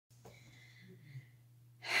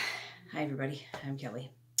Hi everybody, I'm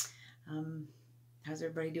Kelly. How's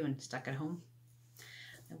everybody doing? Stuck at home?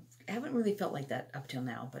 I haven't really felt like that up till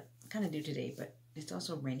now, but kind of do today, but it's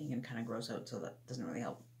also raining and kind of gross out, so that doesn't really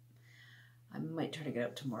help. I might try to get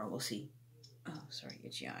out tomorrow, we'll see. Oh, sorry,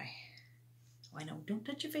 itchy eye. Oh, I know, don't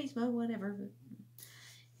touch your face, well, whatever, but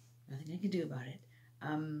nothing I can do about it.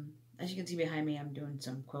 As you can see behind me, I'm doing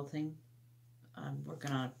some quilting. I'm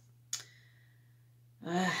working on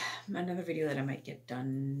another video that I might get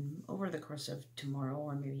done over the course of tomorrow,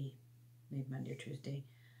 or maybe Monday or Tuesday.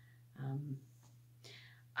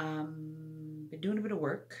 Been doing a bit of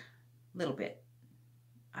work, a little bit.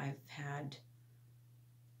 I've had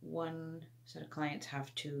one set of clients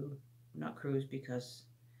have to not cruise because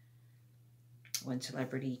when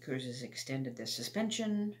Celebrity Cruises extended the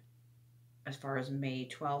suspension as far as May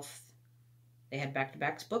 12th, they had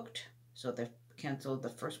back-to-backs booked, so they canceled the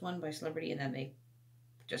first one by Celebrity, and then they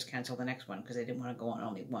just canceled the next one because they didn't want to go on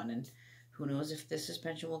only one, and who knows if this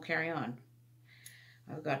suspension will carry on.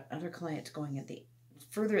 I've got other clients going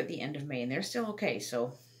further at the end of May, and they're still okay,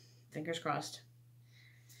 so fingers crossed.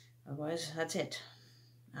 Otherwise, that's it.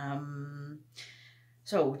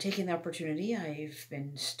 So taking the opportunity, I've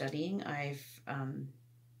been studying.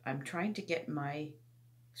 I'm trying to get my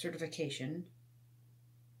certification,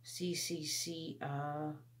 CCC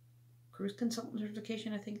Cruise Consultant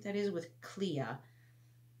Certification, I think that is, with CLIA,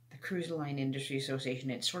 the Cruise Line Industry Association.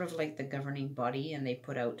 It's sort of like the governing body, and they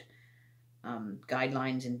put out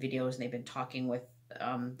guidelines and videos, and they've been talking with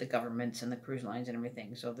the governments and the cruise lines and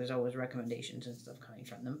everything, so there's always recommendations and stuff coming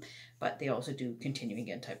from them. But they also do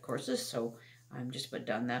continuing ed type courses, so I'm just about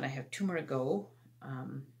done that. I have 2 more to go. I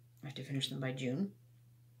have to finish them by June,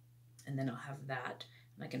 and then I'll have that,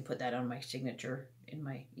 and I can put that on my signature in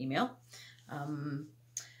my email.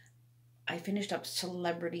 I finished up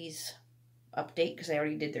Celebrity's update because I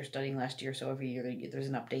already did their studying last year, so every year there's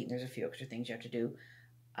an update and there's a few extra things you have to do.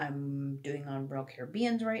 I'm doing on Royal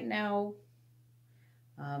Caribbean's right now.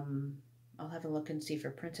 I'll have a look and see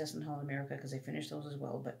for Princess and Holland America because I finished those as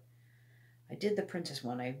well, but I did the Princess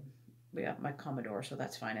one. We got my Commodore, so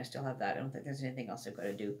that's fine. I still have that. I don't think there's anything else I've got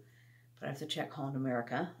to do, but I have to check Holland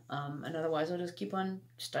America. And otherwise I'll just keep on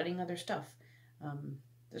studying other stuff.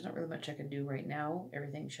 There's not really much I can do right now.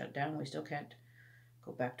 Everything's shut down. We still can't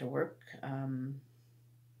go back to work.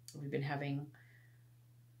 We've been having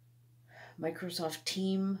Microsoft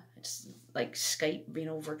Team. It's like Skype,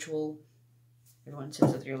 virtual. Everyone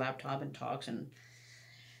sits at your laptop and talks, and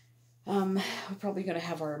we're probably going to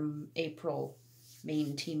have our April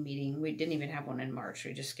main team meeting. We didn't even have one in March.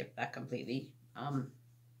 We just skipped that completely.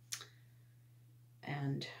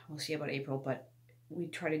 And we'll see about April, but we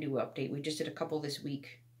try to do an update. We just did a couple this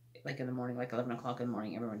week, like in the morning, like 11 o'clock in the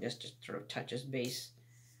morning. Everyone just sort of touches base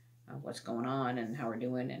of what's going on and how we're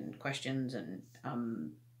doing and questions. And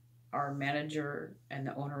our manager and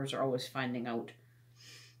the owners are always finding out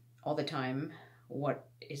all the time what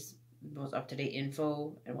is most up-to-date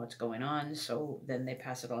info and what's going on, so then they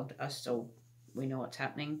pass it on to us so we know what's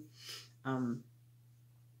happening.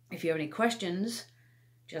 If you have any questions,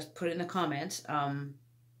 just put it in the comments.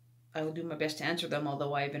 I will do my best to answer them,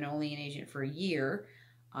 although I've been only an agent for a year,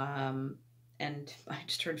 and I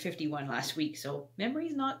just turned 51 last week, so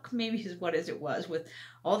memory's not maybe as what as it was with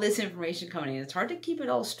all this information coming in. It's hard to keep it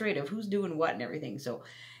all straight of who's doing what and everything, so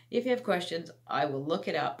if you have questions, I will look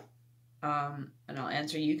it up, and I'll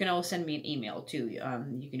answer. You can always send me an email too.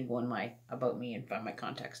 You can go on my About Me and find my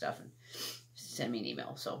contact stuff and send me an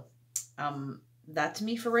email. So that's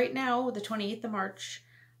me for right now, the 28th of March.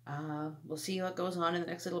 We'll see what goes on in the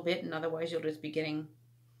next little bit, and otherwise you'll just be getting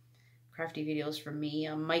crafty videos from me.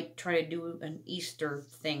 I might try to do an Easter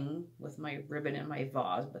thing with my ribbon and my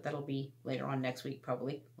vase, but that'll be later on next week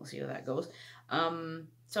probably. We'll see how that goes.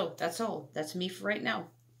 So that's all. That's me for right now.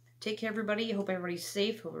 Take care, everybody. I hope everybody's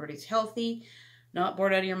safe. Hope everybody's healthy. Not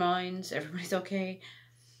bored out of your minds. Everybody's okay.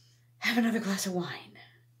 Have another glass of wine.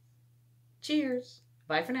 Cheers.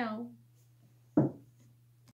 Bye for now.